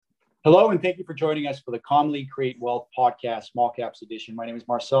Hello, and thank you for joining us for the Commonly Create Wealth podcast, Small Caps Edition. My name is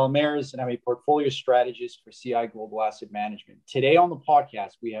Marcel Mares, and I'm a portfolio strategist for CI Global Asset Management. Today on the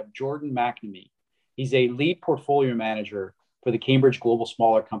podcast, we have Jordan McNamee. He's a lead portfolio manager for the Cambridge Global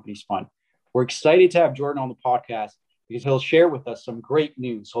Smaller Companies Fund. We're excited to have Jordan on the podcast because he'll share with us some great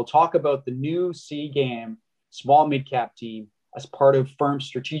news. He'll talk about the new CGAM small mid-cap team as part of firm's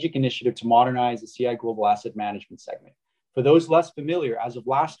strategic initiative to modernize the CI Global Asset Management segment. For those less familiar, as of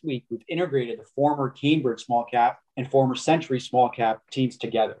last week, we've integrated the former Cambridge small cap and former Century small cap teams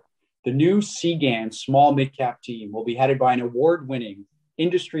together. The new CGAM small mid-cap team will be headed by an award-winning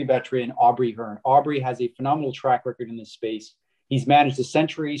industry veteran, Aubrey Hearn. Aubrey has a phenomenal track record in this space. He's managed the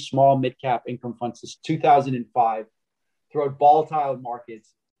Century small mid-cap income fund since 2005 throughout volatile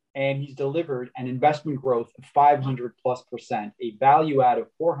markets, and he's delivered an investment growth of 500+%, a value add of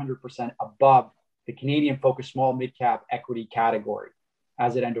 400% above the Canadian-focused small mid-cap equity category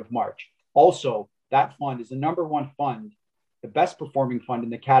as at end of March. Also, that fund is the number one fund, the best performing fund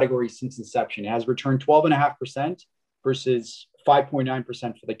in the category since inception. It has returned 12.5% versus 5.9%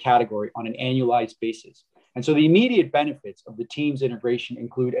 for the category on an annualized basis. And so the immediate benefits of the team's integration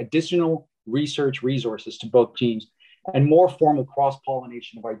include additional research resources to both teams and more formal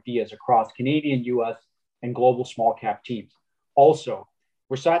cross-pollination of ideas across Canadian, US, and global small cap teams. Also,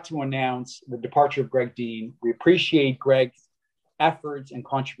 we're sad to announce the departure of Greg Dean. We appreciate Greg's efforts and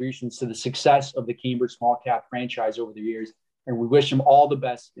contributions to the success of the Cambridge small cap franchise over the years, and we wish him all the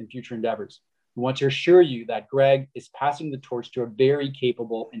best in future endeavors. We want to assure you that Greg is passing the torch to a very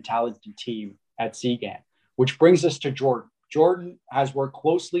capable and talented team at CGAM, which brings us to Jordan. Jordan has worked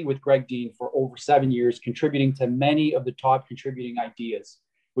closely with Greg Dean for over 7 years, contributing to many of the top contributing ideas,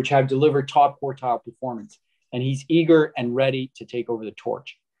 which have delivered top quartile performance. And he's eager and ready to take over the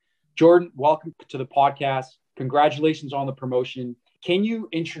torch. Jordan, welcome to the podcast. Congratulations on the promotion. Can you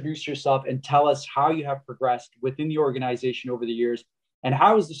introduce yourself and tell us how you have progressed within the organization over the years, and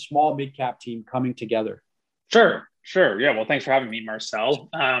how is the small mid-cap team coming together? Sure. Yeah, well, thanks for having me, Marcel.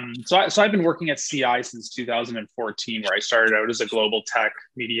 So I've been working at CI since 2014, where I started out as a global tech,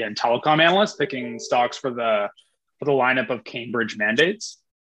 media, and telecom analyst, picking stocks for the lineup of Cambridge mandates.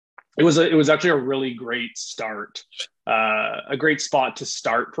 It was actually a really great start, a great spot to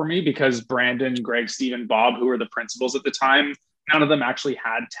start for me because Brandon, Greg, Steve, and Bob, who were the principals at the time, none of them actually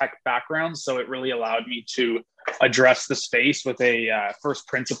had tech backgrounds. So it really allowed me to address the space with a first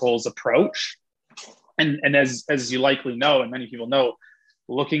principles approach. And as you likely know, and many people know,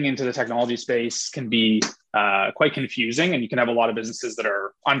 looking into the technology space can be quite confusing, and you can have a lot of businesses that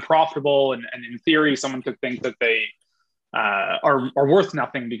are unprofitable. And in theory, someone could think that they are worth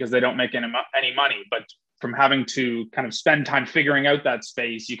nothing because they don't make any money. But from having to kind of spend time figuring out that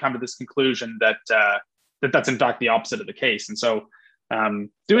space, you come to this conclusion that that's in fact the opposite of the case. And so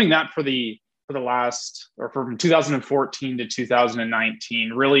doing that for the last, or from 2014 to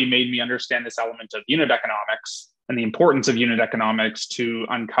 2019, really made me understand this element of unit economics and the importance of unit economics to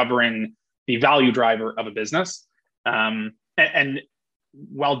uncovering the value driver of a business. And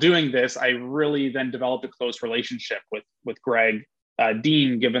while doing this, I really then developed a close relationship with Greg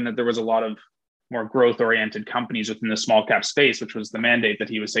Dean, given that there was a lot of more growth-oriented companies within the small cap space, which was the mandate that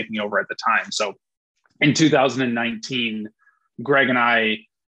he was taking over at the time. So in 2019, Greg and I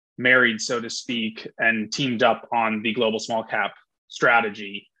married, so to speak, and teamed up on the global small cap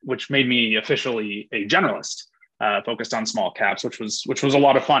strategy, which made me officially a generalist focused on small caps, which was a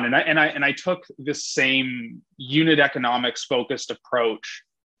lot of fun. And I took this same unit economics focused approach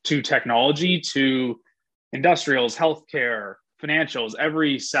to technology, to industrials, healthcare, financials,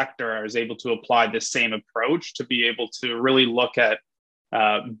 every sector. I was able to apply this same approach to be able to really look at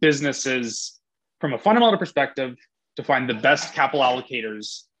businesses from a fundamental perspective to find the best capital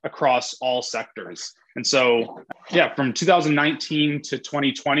allocators across all sectors. And so, yeah, from 2019 to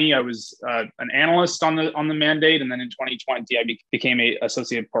 2020, I was an analyst on the mandate. And then in 2020, I became an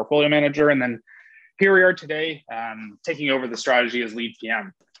associate portfolio manager. And then here we are today, taking over the strategy as lead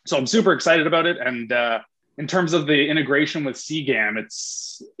PM. So I'm super excited about it. And in terms of the integration with CGAM,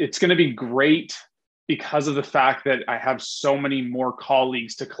 it's going to be great because of the fact that I have so many more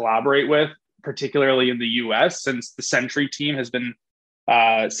colleagues to collaborate with, particularly in the US, since the Century team has been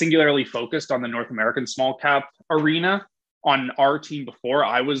singularly focused on the North American small cap arena. On our team before,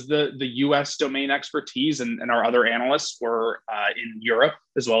 I was the US domain expertise, and our other analysts were in Europe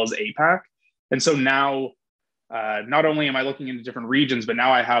as well as APAC. And so now, not only am I looking into different regions, but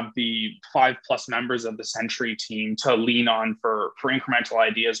now I have the 5+ members of the Century team to lean on for incremental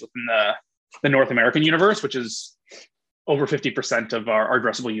ideas within the North American universe, which is over 50% of our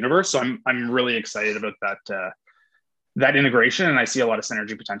addressable universe. So I'm really excited about that integration, and I see a lot of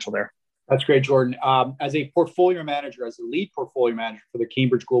synergy potential there. That's great, Jordan. As a portfolio manager, as a lead portfolio manager for the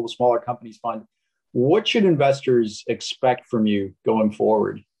Cambridge Global Smaller Companies Fund, what should investors expect from you going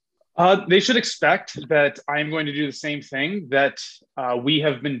forward? They should expect that I'm going to do the same thing that we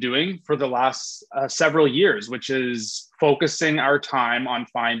have been doing for the last several years, which is focusing our time on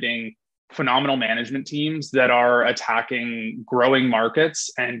finding phenomenal management teams that are attacking growing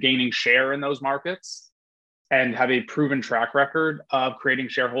markets and gaining share in those markets and have a proven track record of creating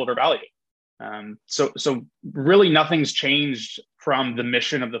shareholder value. So really nothing's changed from the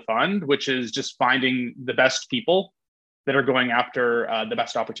mission of the fund, which is just finding the best people that are going after the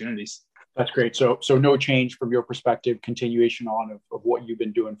best opportunities. That's great. So no change from your perspective, continuation on of what you've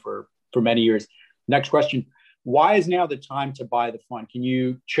been doing for many years. Next question. Why is now the time to buy the fund? Can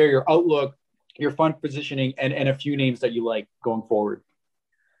you share your outlook, your fund positioning, and a few names that you like going forward?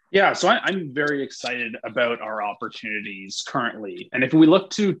 Yeah, so I'm very excited about our opportunities currently. And if we look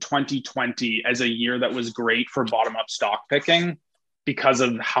to 2020 as a year that was great for bottom-up stock picking because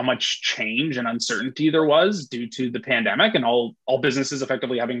of how much change and uncertainty there was due to the pandemic and all businesses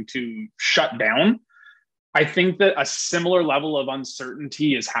effectively having to shut down, I think that a similar level of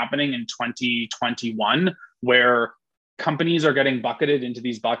uncertainty is happening in 2021, where companies are getting bucketed into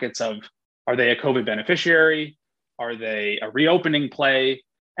these buckets of, are they a COVID beneficiary? Are they a reopening play?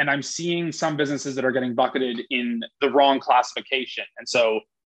 And I'm seeing some businesses that are getting bucketed in the wrong classification. And so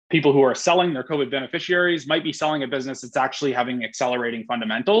people who are selling their COVID beneficiaries might be selling a business that's actually having accelerating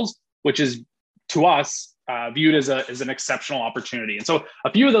fundamentals, which is to us viewed as an exceptional opportunity. And so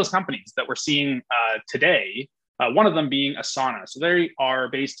a few of those companies that we're seeing today, one of them being Asana. So they are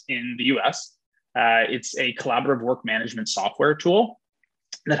based in the US. It's a collaborative work management software tool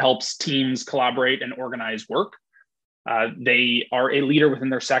that helps teams collaborate and organize work. They are a leader within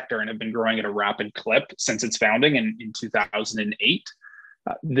their sector and have been growing at a rapid clip since its founding in 2008.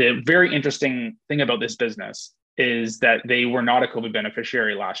 The very interesting thing about this business is that they were not a COVID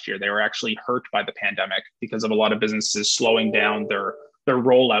beneficiary last year. They were actually hurt by the pandemic because of a lot of businesses slowing down their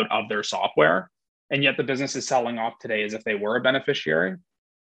rollout of their software. And yet the business is selling off today as if they were a beneficiary.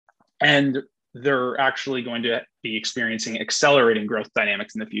 And they're actually going to be experiencing accelerating growth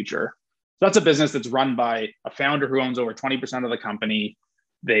dynamics in the future. That's a business that's run by a founder who owns over 20% of the company.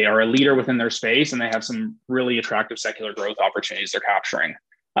 They are a leader within their space, and they have some really attractive secular growth opportunities they're capturing.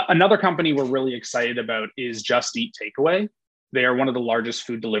 Another company we're really excited about is Just Eat Takeaway. They are one of the largest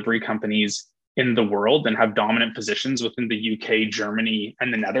food delivery companies in the world and have dominant positions within the UK, Germany,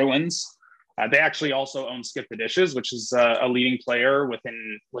 and the Netherlands. They actually also own Skip the Dishes, which is a leading player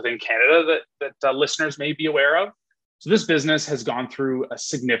within Canada that listeners may be aware of. So this business has gone through a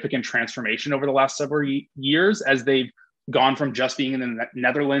significant transformation over the last several years as they've gone from just being in the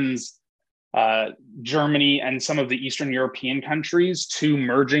Netherlands, Germany, and some of the Eastern European countries to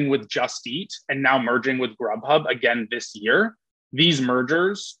merging with Just Eat and now merging with Grubhub again this year. These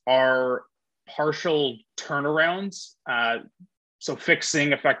mergers are partial turnarounds, so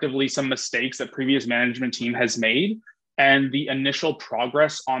fixing effectively some mistakes that previous management team has made. And the initial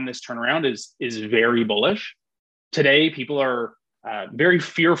progress on this turnaround is very bullish. Today, people are very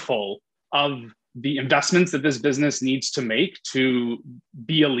fearful of the investments that this business needs to make to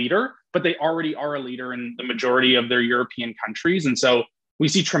be a leader, but they already are a leader in the majority of their European countries. And so we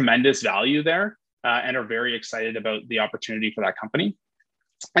see tremendous value there and are very excited about the opportunity for that company.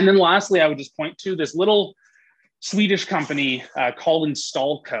 And then lastly, I would just point to this little Swedish company called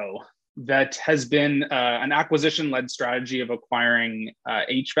Instalco that has been an acquisition-led strategy of acquiring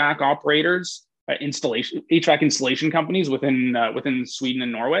HVAC operators, HVAC installation companies within Sweden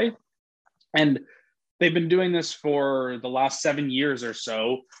and Norway. And they've been doing this for the last 7 years or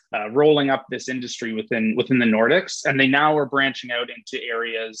so, rolling up this industry within the Nordics. And they now are branching out into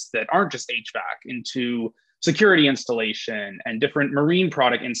areas that aren't just HVAC, into security installation and different marine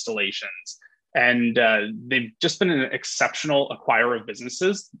product installations. And they've just been an exceptional acquirer of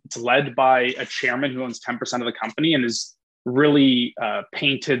businesses. It's led by a chairman who owns 10% of the company and has really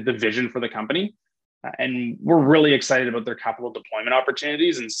painted the vision for the company. And we're really excited about their capital deployment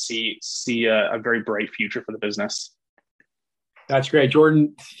opportunities and see a very bright future for the business. That's great.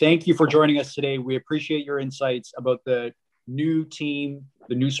 Jordan, thank you for joining us today. We appreciate your insights about the new team,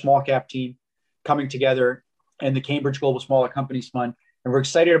 the new small cap team coming together and the Cambridge Global Smaller Companies Fund. And we're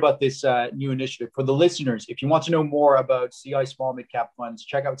excited about this new initiative. For the listeners, if you want to know more about CI Small Mid Cap Funds,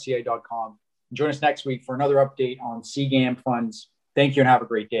 check out CI.com. Join us next week for another update on CGAM funds. Thank you and have a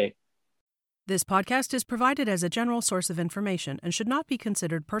great day. This podcast is provided as a general source of information and should not be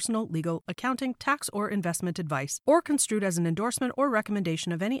considered personal, legal, accounting, tax, or investment advice, or construed as an endorsement or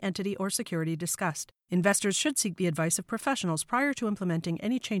recommendation of any entity or security discussed. Investors should seek the advice of professionals prior to implementing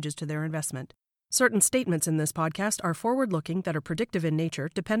any changes to their investment. Certain statements in this podcast are forward-looking that are predictive in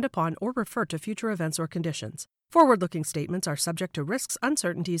nature, depend upon, or refer to future events or conditions. Forward-looking statements are subject to risks,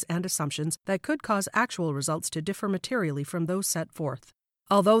 uncertainties, and assumptions that could cause actual results to differ materially from those set forth.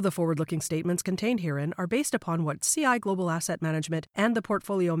 Although the forward-looking statements contained herein are based upon what CI Global Asset Management and the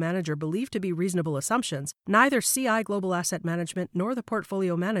portfolio manager believe to be reasonable assumptions, neither CI Global Asset Management nor the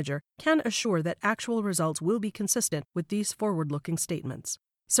portfolio manager can assure that actual results will be consistent with these forward-looking statements.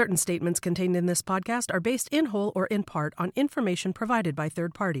 Certain statements contained in this podcast are based in whole or in part on information provided by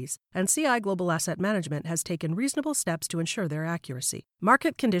third parties, and CI Global Asset Management has taken reasonable steps to ensure their accuracy.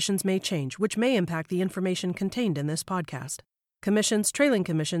 Market conditions may change, which may impact the information contained in this podcast. Commissions, trailing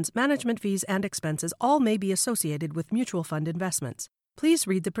commissions, management fees, and expenses all may be associated with mutual fund investments. Please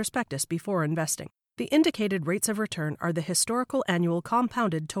read the prospectus before investing. The indicated rates of return are the historical annual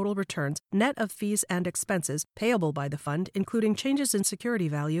compounded total returns net of fees and expenses payable by the fund, including changes in security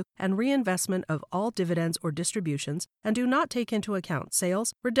value and reinvestment of all dividends or distributions, and do not take into account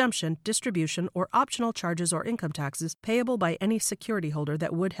sales, redemption, distribution, or optional charges or income taxes payable by any security holder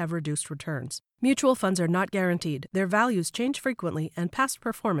that would have reduced returns. Mutual funds are not guaranteed, their values change frequently, and past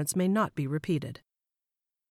performance may not be repeated.